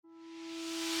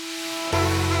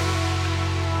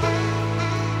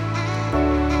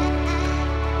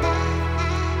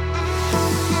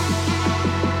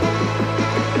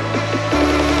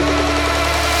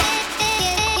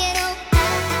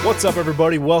What's up,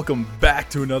 everybody? Welcome back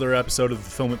to another episode of the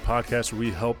Fulfillment Podcast, where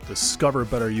we help discover a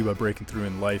better you by breaking through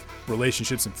in life,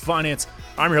 relationships, and finance.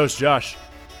 I'm your host, Josh,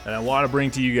 and I want to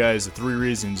bring to you guys the 3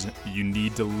 reasons you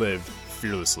need to live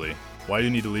fearlessly. Why do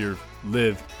you need to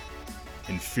live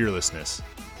in fearlessness?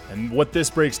 And what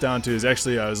this breaks down to is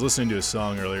actually, I was listening to a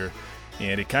song earlier,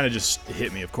 and it kind of just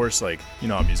hit me. Of course, like, you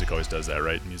know how music always does that,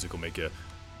 right? Music will make you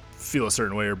feel a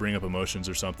certain way or bring up emotions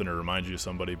or something or remind you of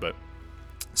somebody. But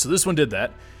so this one did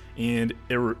that. And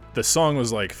the song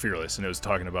was like fearless, and it was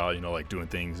talking about, you know, like doing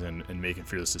things and making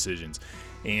fearless decisions.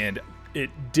 And it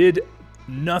did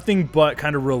nothing but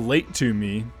kind of relate to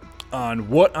me on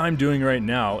what I'm doing right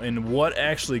now and what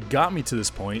actually got me to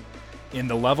this point in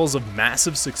the levels of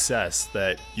massive success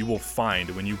that you will find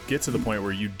when you get to the point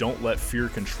where you don't let fear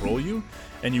control you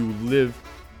and you live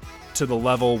to the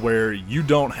level where you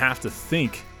don't have to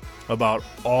think about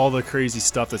all the crazy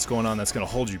stuff that's going on that's going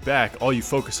to hold you back. All you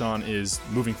focus on is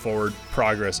moving forward,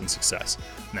 progress, and success.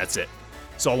 And that's it.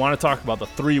 So I want to talk about the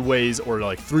 3 ways, or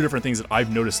like 3 different things that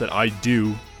I've noticed that I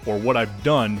do, or what I've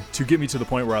done to get me to the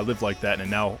point where I live like that,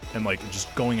 and now I'm like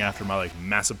just going after my like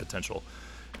massive potential.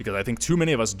 Because I think too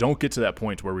many of us don't get to that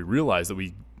point where we realize that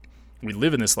we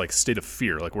live in this like state of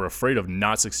fear. Like, we're afraid of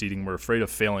not succeeding, we're afraid of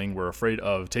failing, we're afraid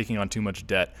of taking on too much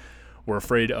debt. We're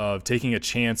afraid of taking a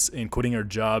chance and quitting our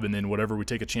job, and then whatever we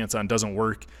take a chance on doesn't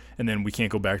work, and then we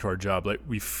can't go back to our job. Like,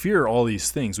 we fear all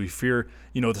these things. We fear,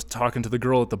 you know, talking to the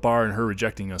girl at the bar and her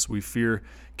rejecting us. We fear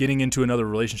getting into another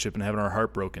relationship and having our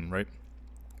heart broken, right?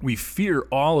 We fear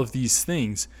all of these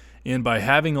things, and by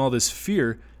having all this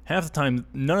fear, half the time,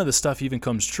 none of the stuff even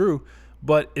comes true,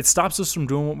 but it stops us from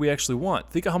doing what we actually want.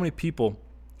 Think of how many people...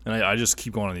 And I just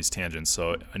keep going on these tangents,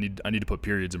 so I need to put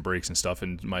periods and breaks and stuff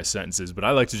in my sentences, but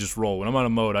I like to just roll. When I'm on a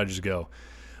mode, I just go.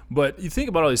 But you think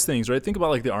about all these things, right? Think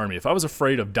about like the Army. If I was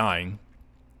afraid of dying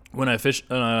when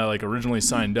I like originally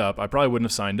signed up, I probably wouldn't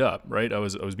have signed up, right? I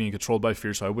was being controlled by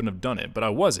fear, so I wouldn't have done it. But I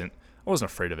wasn't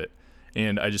afraid of it,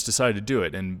 and I just decided to do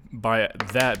it. And by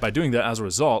doing that, as a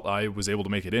result, I was able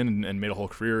to make it in and made a whole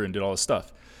career and did all this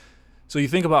stuff. So you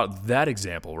think about that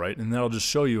example, right? And that'll just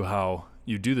show you how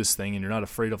you do this thing and you're not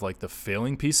afraid of like the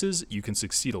failing pieces, you can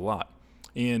succeed a lot.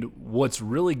 And what's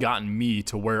really gotten me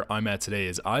to where I'm at today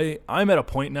is I'm at a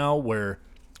point now where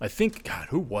I think, God,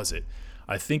 who was it?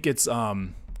 I think it's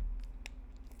Andy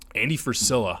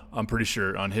Frisella, I'm pretty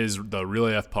sure, on the Real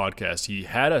AF podcast. He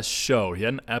had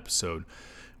an episode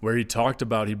where he talked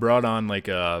about, he brought on like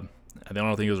I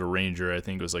don't think it was a Ranger, I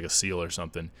think it was like a SEAL or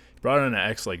something. He brought on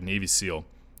an like Navy SEAL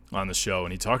on the show,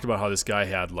 and he talked about how this guy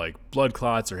had like blood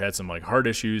clots or had some like heart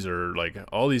issues or like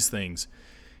all these things,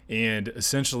 and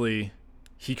essentially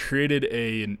he created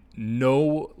a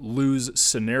no-lose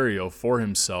scenario for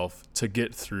himself to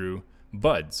get through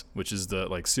BUDS, which is the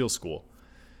like SEAL school.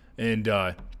 And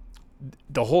the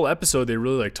whole episode they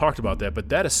really like talked about that, but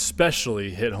that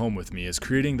especially hit home with me, is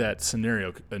creating that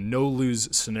scenario, a no-lose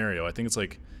scenario. I think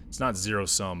it's not zero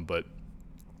sum, but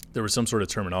there was some sort of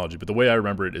terminology, but the way I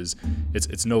remember it is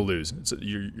it's no lose.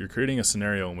 You're creating a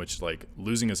scenario in which like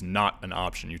losing is not an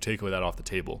option. You take that off the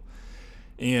table.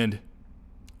 And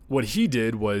what he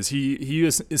did was he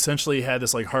essentially had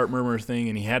this like heart murmur thing,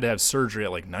 and he had to have surgery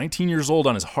at like 19 years old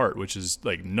on his heart, which is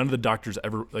like none of the doctors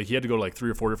ever, like he had to go to like 3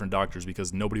 or 4 different doctors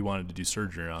because nobody wanted to do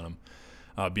surgery on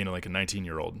him, being like a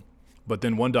 19-year-old. But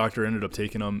then one doctor ended up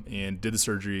taking him and did the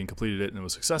surgery and completed it, and it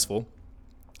was successful.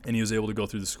 And he was able to go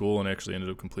through the school and actually ended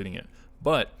up completing it.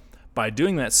 But by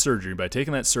doing that surgery, by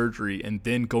taking that surgery and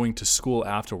then going to school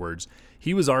afterwards,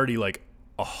 he was already like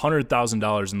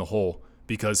 $100,000 in the hole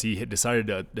because he had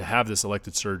decided to have this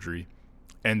elective surgery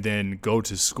and then go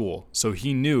to school. So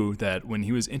he knew that when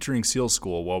he was entering SEAL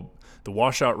school, while the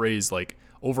washout rate is like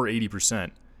over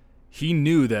 80%, he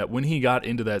knew that when he got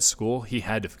into that school, he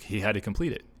had to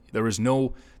complete it. There was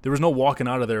no walking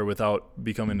out of there without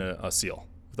becoming a SEAL,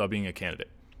 without being a candidate.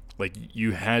 Like,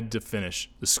 you had to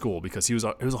finish the school because it was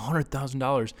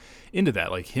 $100,000 into that.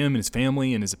 Like, him and his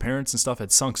family and his parents and stuff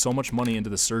had sunk so much money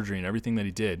into the surgery, and everything that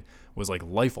he did was like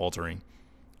life altering.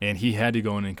 And he had to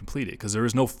go in and complete it because there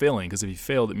was no failing. Because if he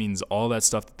failed, it means all that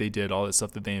stuff that they did, all that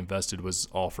stuff that they invested was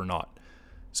all for naught.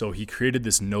 So he created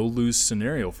this no lose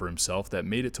scenario for himself that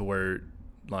made it to where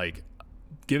like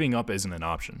giving up isn't an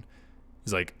option.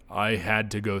 He's like, I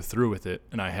had to go through with it,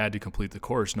 and I had to complete the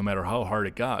course no matter how hard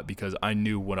it got, because I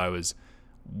knew what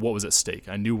was at stake.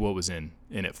 I knew what was in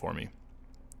it for me,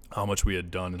 how much we had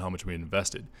done and how much we had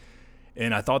invested.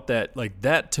 And I thought that like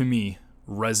that to me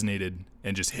resonated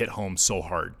and just hit home so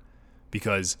hard,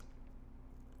 because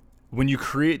when you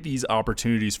create these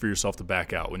opportunities for yourself to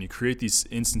back out, when you create these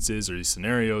instances or these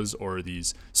scenarios or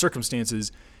these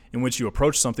circumstances in which you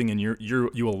approach something and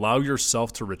you allow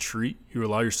yourself to retreat. You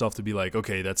allow yourself to be like,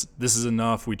 okay, this is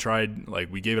enough. We tried,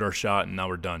 like we gave it our shot and now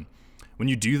we're done. When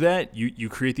you do that, you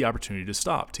create the opportunity to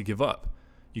stop, to give up.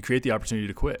 You create the opportunity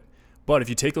to quit. But if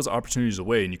you take those opportunities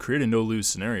away and you create a no-lose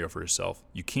scenario for yourself,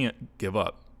 you can't give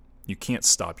up. You can't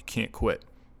stop. You can't quit.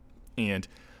 And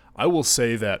I will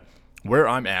say that where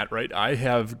I'm at, right, I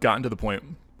have gotten to the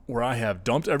point where I have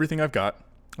dumped everything I've got.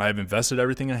 I have invested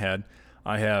everything I had.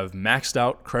 I have maxed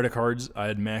out credit cards. I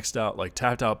had maxed out, like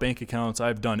tapped out bank accounts.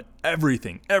 I've done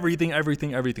everything. I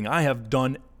have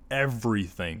done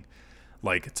everything.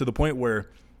 Like to the point where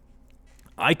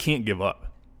I can't give up.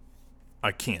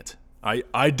 I can't.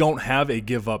 I don't have a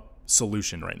give up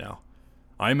solution right now.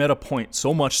 I'm at a point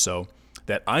so much so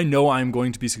that I know I'm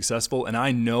going to be successful and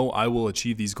I know I will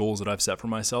achieve these goals that I've set for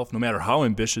myself, no matter how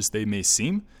ambitious they may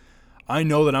seem. I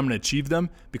know that I'm going to achieve them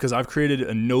because I've created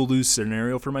a no-lose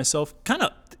scenario for myself, kind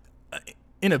of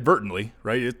inadvertently,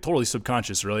 right? It's totally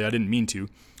subconscious, really. I didn't mean to.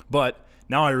 But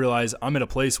now I realize I'm at a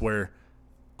place where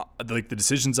like the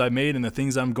decisions I've made and the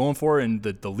things I'm going for and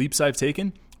the leaps I've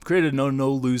taken, I've created a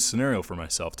no-lose scenario for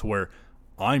myself to where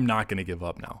I'm not going to give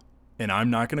up now. And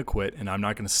I'm not going to quit and I'm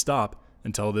not going to stop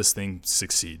until this thing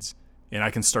succeeds. And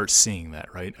I can start seeing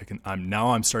that, right?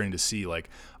 I'm starting to see, like,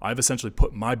 I've essentially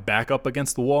put my back up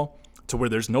against the wall to where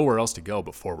there's nowhere else to go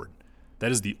but forward.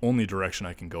 That is the only direction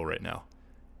I can go right now.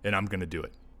 And I'm going to do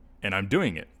it. And I'm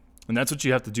doing it. And that's what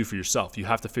you have to do for yourself. You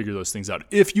have to figure those things out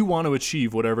if you want to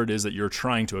achieve whatever it is that you're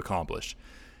trying to accomplish.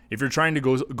 If you're trying to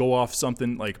go off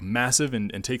something like massive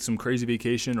and take some crazy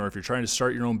vacation, or if you're trying to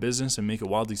start your own business and make it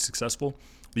wildly successful,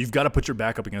 you've got to put your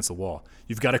back up against the wall.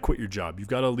 You've got to quit your job. You've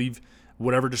got to leave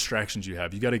whatever distractions you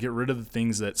have. You got to get rid of the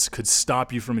things that could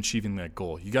stop you from achieving that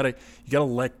goal. You got to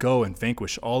let go and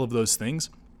vanquish all of those things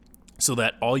so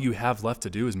that all you have left to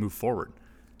do is move forward.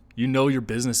 You know your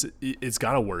business, it's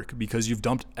got to work because you've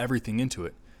dumped everything into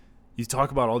it. You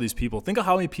talk about all these people. Think of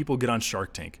how many people get on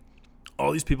Shark Tank.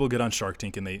 All these people get on Shark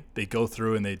Tank and they go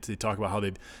through and they talk about how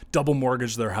they've double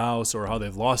mortgaged their house or how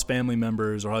they've lost family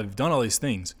members or how they've done all these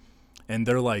things. And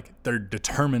they're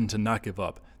determined to not give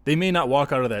up. They may not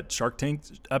walk out of that Shark Tank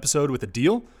episode with a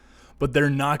deal, but they're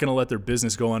not going to let their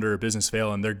business go under or business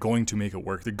fail, and they're going to make it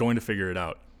work. They're going to figure it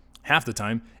out. Half the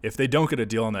time, if they don't get a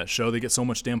deal on that show, they get so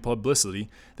much damn publicity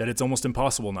that it's almost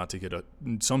impossible not to get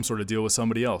some sort of deal with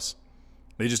somebody else.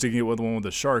 They just didn't get with the one with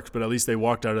the sharks, but at least they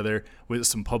walked out of there with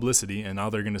some publicity, and now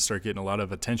they're going to start getting a lot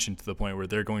of attention to the point where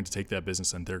they're going to take that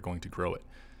business and they're going to grow it,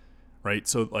 right?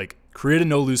 So, like, create a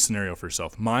no-lose scenario for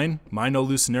yourself. My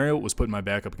no-lose scenario was putting my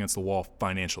back up against the wall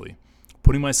financially,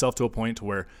 putting myself to a point to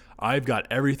where I've got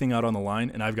everything out on the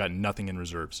line and I've got nothing in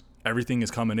reserves. Everything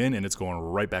is coming in and it's going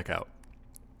right back out.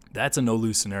 That's a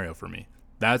no-lose scenario for me.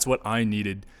 That's what I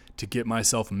needed to get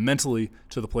myself mentally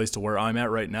to the place to where I'm at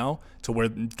right now, to where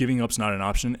giving up's not an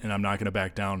option and I'm not going to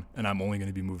back down and I'm only going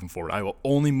to be moving forward. I will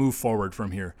only move forward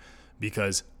from here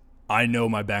because I know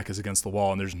my back is against the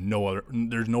wall and there's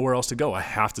nowhere else to go. I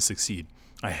have to succeed.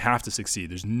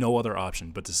 There's no other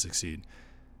option but to succeed.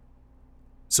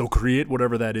 So create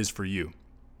whatever that is for you.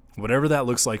 Whatever that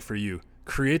looks like for you.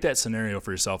 Create that scenario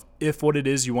for yourself. If what it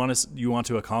is you want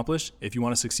to accomplish, if you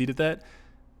want to succeed at that,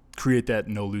 create that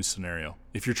no-lose scenario.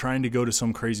 If you're trying to go to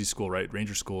some crazy school, right,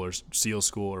 Ranger school or SEAL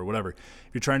school or whatever,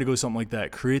 if you're trying to go something like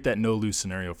that, create that no-lose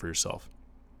scenario for yourself.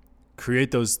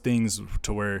 Create those things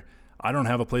to where I don't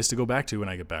have a place to go back to when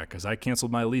I get back because I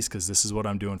canceled my lease because this is what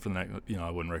I'm doing for the next,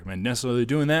 I wouldn't recommend necessarily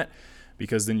doing that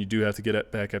because then you do have to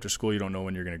get back after school. You don't know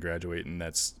when you're going to graduate, and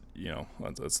that's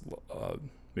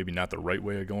maybe not the right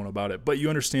way of going about it, but you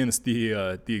understand this,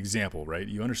 the example, right?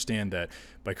 You understand that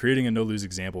by creating a no-lose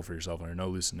example for yourself or a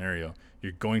no-lose scenario,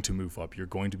 you're going to move up, you're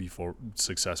going to be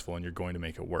successful, and you're going to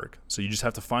make it work. So you just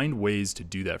have to find ways to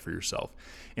do that for yourself.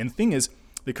 And the thing is,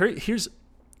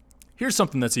 here's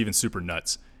something that's even super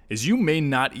nuts, is you may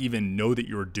not even know that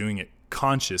you're doing it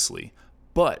consciously,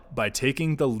 but by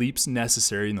taking the leaps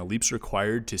necessary and the leaps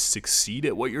required to succeed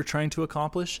at what you're trying to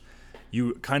accomplish,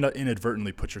 you kind of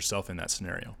inadvertently put yourself in that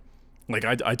scenario. Like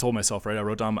I told myself, right?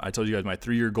 I told you guys my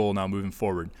 3-year goal now moving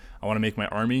forward. I want to make my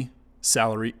Army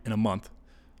salary in a month.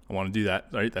 I want to do that,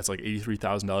 right? That's like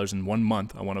 $83,000 in 1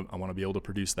 month. I want to be able to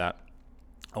produce that.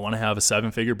 I want to have a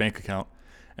 7-figure bank account.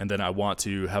 And then I want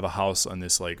to have a house on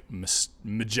this like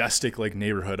majestic like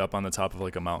neighborhood up on the top of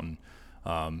like a mountain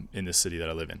in this city that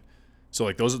I live in. So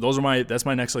like that's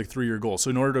my next like 3-year goal. So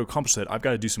in order to accomplish that, I've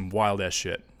got to do some wild ass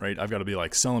shit, right? I've got to be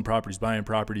like selling properties, buying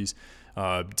properties,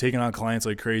 taking on clients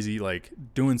like crazy, like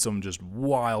doing some just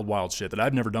wild shit that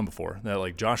I've never done before. That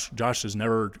like Josh has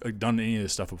never done any of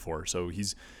this stuff before. So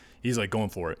he's like going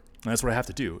for it. And that's what I have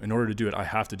to do. In order to do it, I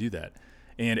have to do that.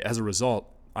 And as a result,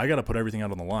 I got to put everything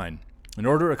out on the line. In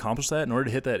order to accomplish that, in order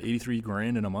to hit that 83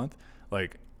 grand in a month,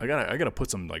 like I gotta put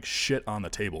some like shit on the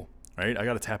table, right? I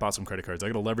gotta tap out some credit cards. I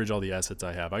gotta leverage all the assets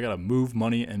I have. I gotta move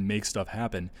money and make stuff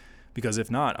happen, because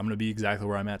if not, I'm gonna be exactly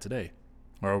where I'm at today,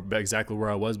 or exactly where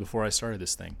I was before I started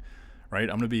this thing, right?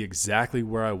 I'm gonna be exactly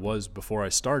where I was before I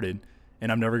started,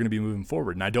 and I'm never gonna be moving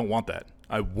forward. And I don't want that.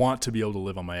 I want to be able to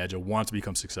live on my edge. I want to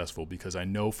become successful, because I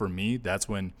know for me, that's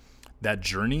when that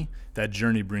journey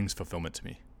brings fulfillment to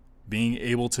me. Being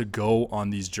able to go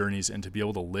on these journeys and to be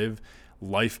able to live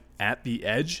life at the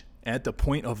edge, at the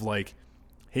point of like,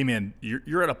 hey man,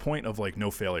 you're at a point of like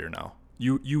no failure now.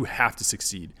 You have to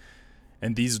succeed.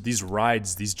 And these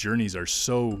rides, these journeys are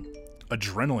so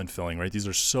adrenaline filling, right? These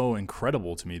are so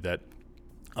incredible to me that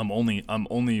I'm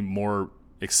only more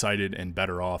excited and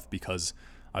better off because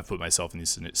I've put myself in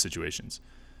these situations.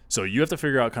 So you have to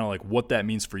figure out kind of like what that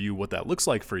means for you, what that looks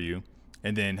like for you,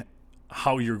 and then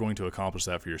how you're going to accomplish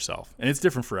that for yourself. And it's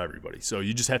different for everybody. So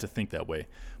you just have to think that way.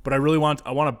 But I want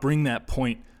to bring that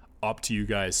point up to you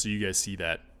guys, so you guys see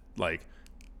that, like,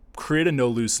 create a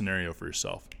no-lose scenario for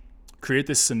yourself. Create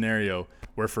this scenario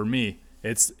where, for me,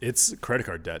 it's credit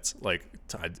card debts. Like,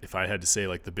 if I had to say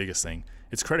like the biggest thing,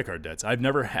 it's credit card debts. I've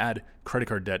never had credit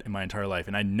card debt in my entire life,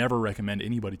 and I never recommend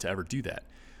anybody to ever do that.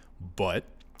 But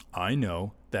I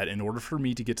know that in order for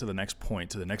me to get to the next point,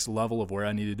 to the next level of where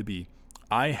I needed to be,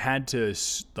 I had to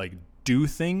like do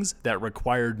things that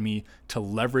required me to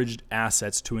leverage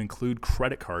assets to include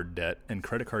credit card debt and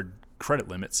credit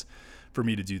limits for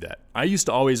me to do that. I used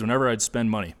to always, whenever I'd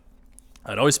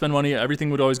always spend money, everything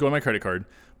would always go on my credit card,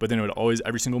 but then it would always,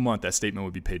 every single month, that statement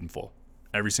would be paid in full.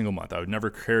 Every single month. I would never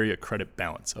carry a credit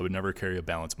balance. I would never carry a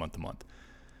balance month to month.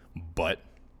 But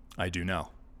I do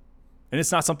now. And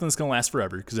it's not something that's going to last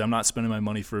forever, because I'm not spending my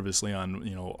money frivolously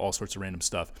on, all sorts of random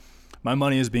stuff. My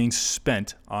money is being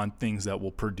spent on things that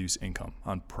will produce income,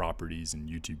 on properties and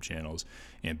YouTube channels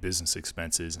and business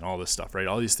expenses and all this stuff, right?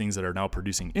 All these things that are now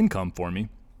producing income for me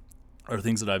are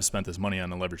things that I've spent this money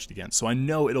on and leveraged against. So I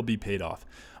know it'll be paid off.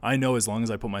 I know as long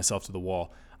as I put myself to the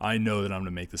wall, I know that I'm going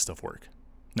to make this stuff work.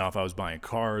 Now, if I was buying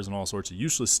cars and all sorts of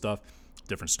useless stuff,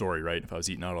 different story, right? If I was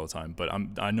eating out all the time. But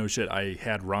I know shit. I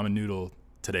had ramen noodle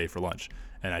today for lunch,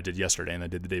 and I did yesterday, and I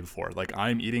did the day before. Like,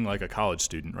 I'm eating like a college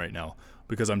student right now,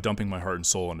 because I'm dumping my heart and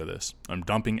soul into this. I'm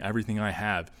dumping everything I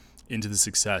have into the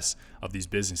success of these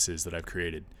businesses that I've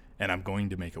created, and I'm going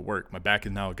to make it work. My back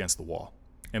is now against the wall.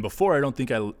 And before, I don't think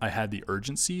I had the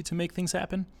urgency to make things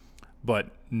happen, but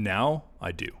now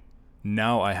I do.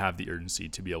 Now I have the urgency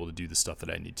to be able to do the stuff that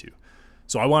I need to.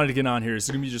 So I wanted to get on here. This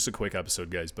is going to be just a quick episode,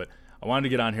 guys, but I wanted to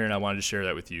get on here and I wanted to share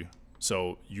that with you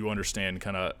so you understand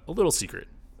kind of a little secret.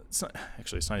 It's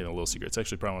not even a little secret. It's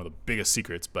actually probably one of the biggest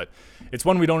secrets, but it's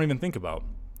one we don't even think about.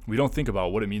 We don't think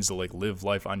about what it means to like live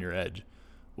life on your edge,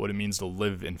 what it means to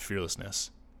live in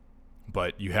fearlessness.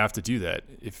 But you have to do that.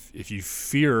 If you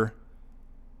fear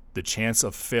the chance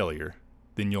of failure,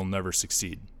 then you'll never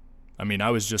succeed. I mean, I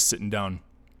was just sitting down,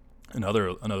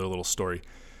 another little story.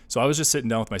 So I was just sitting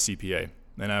down with my CPA,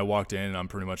 and I walked in, and I'm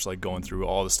pretty much like going through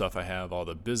all the stuff I have, all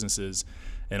the businesses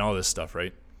and all this stuff,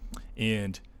 right?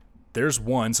 And there's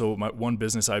one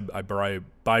business, I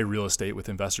buy real estate with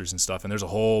investors and stuff, and there's a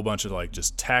whole bunch of like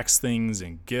just tax things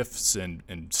and gifts and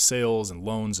sales and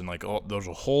loans and like there's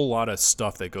a whole lot of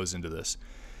stuff that goes into this.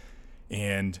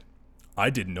 And I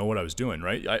didn't know what I was doing,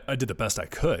 right? I did the best I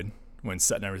could when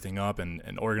setting everything up and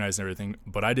organizing everything,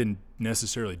 but I didn't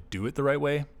necessarily do it the right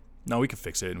way. Now, we can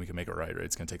fix it and we can make it right?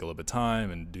 It's going to take a little bit of time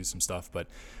and do some stuff, but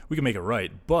we can make it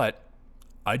right. But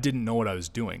I didn't know what I was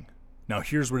doing. Now,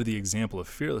 here's where the example of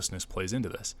fearlessness plays into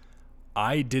this.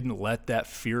 I didn't let that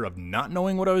fear of not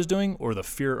knowing what I was doing or the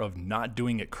fear of not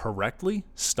doing it correctly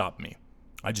stop me.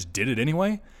 I just did it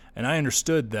anyway, and I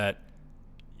understood that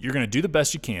you're going to do the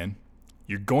best you can.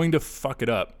 You're going to fuck it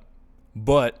up,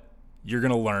 but you're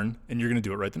going to learn and you're going to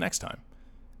do it right the next time.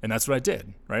 And that's what I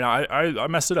did, right? I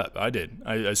messed it up. I did.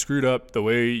 I screwed up the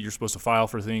way you're supposed to file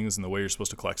for things and the way you're supposed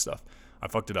to collect stuff. I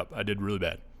fucked it up. I did really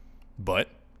bad. But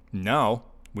now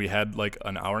we had like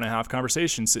an hour and a half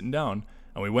conversation sitting down,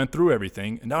 and we went through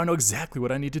everything, and now I know exactly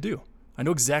what I need to do. I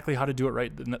know exactly how to do it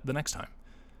right the next time.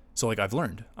 So like I've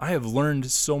learned. I have learned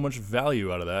so much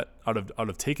value out of that, out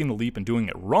of taking the leap and doing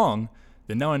it wrong,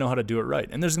 then now I know how to do it right.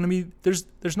 And there's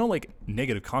no like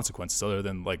negative consequences other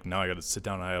than like now I got to sit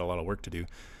down and I had a lot of work to do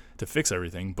to fix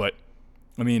everything. But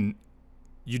I mean,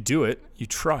 you do it, you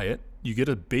try it, you get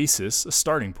a basis, a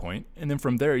starting point, and then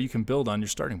from there you can build on your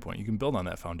starting point. You can build on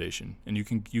that foundation, and you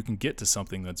can get to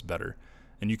something that's better,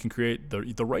 and you can create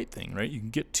the right thing, right? You can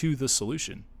get to the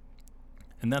solution.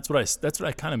 And that's what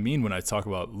I kind of mean when I talk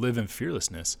about live in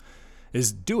fearlessness,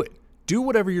 is do it. do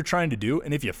whatever you're trying to do.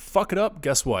 And if you fuck it up,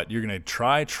 guess what? You're going to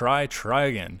try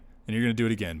again. And you're going to do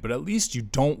it again. But at least you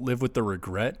don't live with the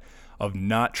regret of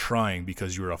not trying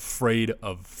because you're afraid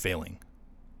of failing.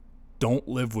 Don't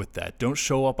live with that. Don't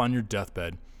show up on your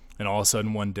deathbed and all of a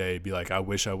sudden one day be like, I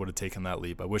wish I would have taken that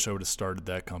leap. I wish I would have started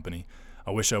that company.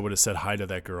 I wish I would have said hi to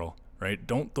that girl, right?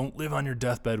 Don't live on your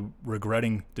deathbed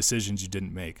regretting decisions you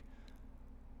didn't make.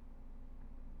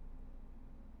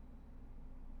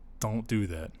 Don't do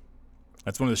that.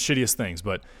 That's one of the shittiest things.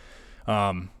 But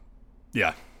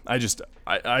yeah, I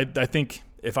think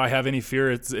if I have any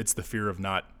fear, it's the fear of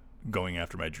not going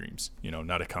after my dreams,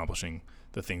 not accomplishing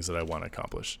the things that I want to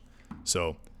accomplish.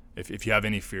 So if you have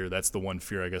any fear, that's the one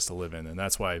fear, I guess, to live in. And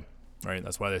that's why, right?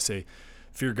 That's why they say,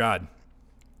 fear God,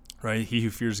 right? He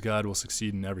who fears God will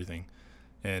succeed in everything.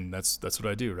 And that's what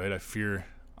I do, right?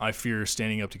 I fear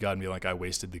standing up to God and being like, I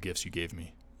wasted the gifts you gave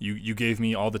me. You gave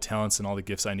me all the talents and all the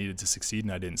gifts I needed to succeed,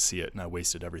 and I didn't see it, and I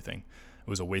wasted everything. It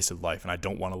was a wasted life, and I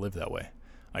don't want to live that way.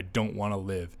 I don't want to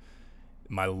live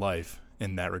my life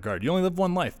in that regard. You only live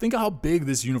one life. Think of how big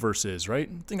this universe is, right?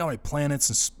 Think how many planets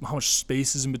and how much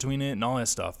space is in between it and all that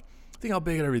stuff. Think how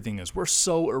big everything is. We're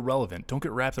so irrelevant. Don't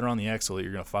get wrapped around the axle that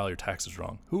you're going to file your taxes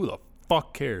wrong. Who the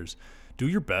fuck cares? Do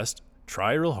your best.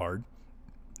 Try real hard.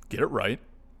 Get it right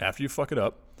after you fuck it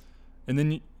up. And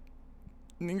then you're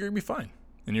going to be fine.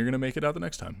 And you're going to make it out the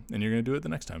next time. And you're going to do it the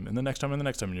next time. And the next time and the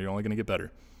next time. And you're only going to get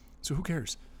better. So who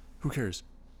cares? Who cares?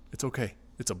 It's okay.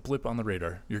 It's a blip on the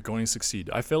radar. You're going to succeed.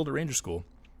 I failed at Ranger School.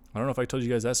 I don't know if I told you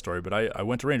guys that story, but I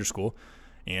went to Ranger School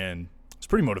and I was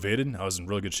pretty motivated. I was in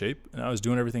really good shape and I was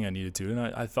doing everything I needed to. And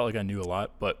I felt like I knew a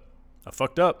lot, but I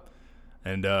fucked up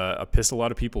and I pissed a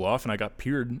lot of people off and I got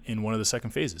peered in one of the second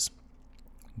phases.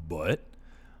 But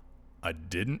I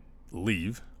didn't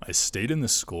leave. I stayed in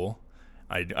this school.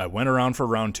 I went around for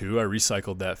round 2. I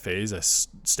recycled that phase. I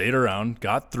stayed around,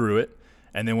 got through it,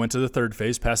 and then went to the third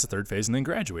phase, passed the third phase, and then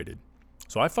graduated.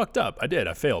 So I fucked up. I did.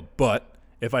 I failed. But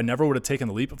if I never would have taken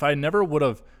the leap, if I never would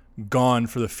have gone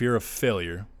for the fear of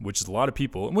failure, which is a lot of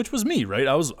people, and which was me, right?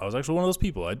 I was actually one of those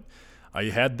people. I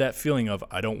had that feeling of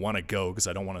I don't want to go because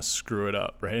I don't want to screw it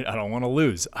up, right? I don't want to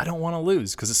lose. I don't want to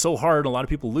lose because it's so hard. A lot of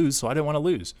people lose, so I didn't want to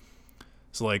lose.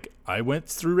 So I went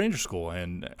through Ranger School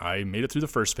and I made it through the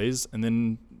first phase and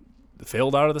then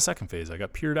failed out of the second phase. I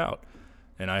got peered out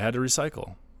and I had to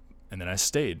recycle. And then I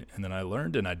stayed, and then I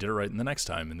learned, and I did it right in the next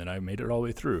time, and then I made it all the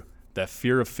way through. That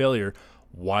fear of failure,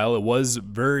 while it was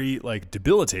very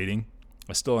debilitating,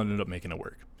 I still ended up making it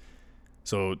work.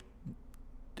 So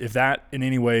if that in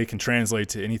any way can translate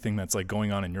to anything that's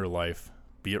going on in your life,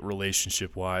 be it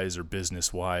relationship-wise or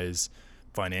business-wise,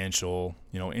 financial,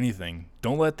 anything,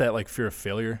 don't let that fear of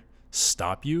failure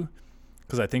stop you,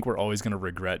 because I think we're always going to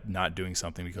regret not doing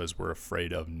something because we're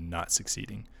afraid of not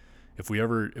succeeding. If we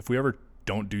ever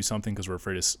don't do something because we're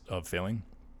afraid of failing,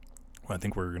 well, I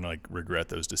think we're going to regret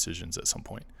those decisions at some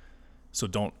point. So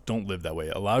don't live that way.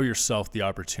 Allow yourself the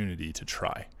opportunity to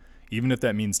try, even if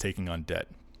that means taking on debt.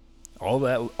 All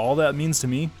that means to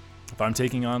me, if I'm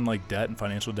taking on debt and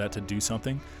financial debt to do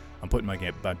something, I'm putting my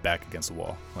back against the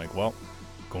wall.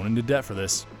 Going into debt for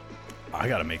this, I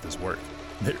got to make this work.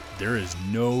 There is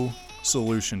no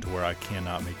solution to where I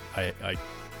cannot make.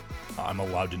 I'm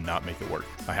allowed to not make it work.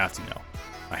 I have to now.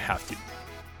 I have to.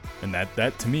 And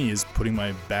that to me is putting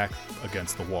my back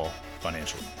against the wall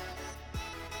financially.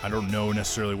 I don't know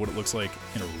necessarily what it looks like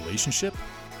in a relationship.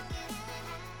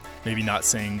 Maybe not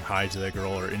saying hi to that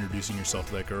girl or introducing yourself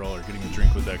to that girl or getting a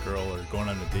drink with that girl or going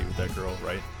on a date with that girl,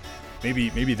 right?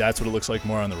 Maybe that's what it looks like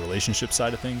more on the relationship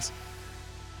side of things.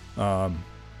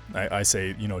 I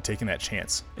say, taking that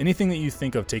chance. Anything that you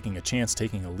think of taking a chance,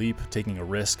 taking a leap, taking a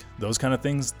risk, those kind of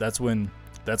things, that's when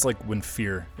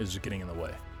fear is getting in the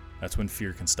way. That's when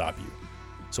fear can stop you.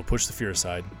 So push the fear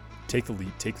aside, take the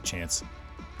leap, take the chance,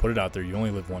 put it out there. You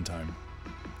only live one time.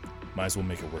 Might as well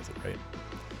make it worth it, right?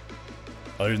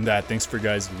 Other than that, thanks for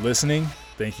guys listening.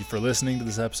 Thank you for listening to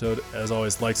this episode. As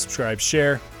always, like, subscribe,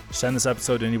 share. Send this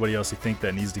episode to anybody else you think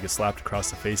that needs to get slapped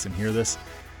across the face and hear this.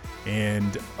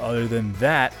 And other than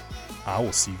that, I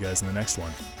will see you guys in the next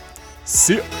one.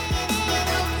 See ya.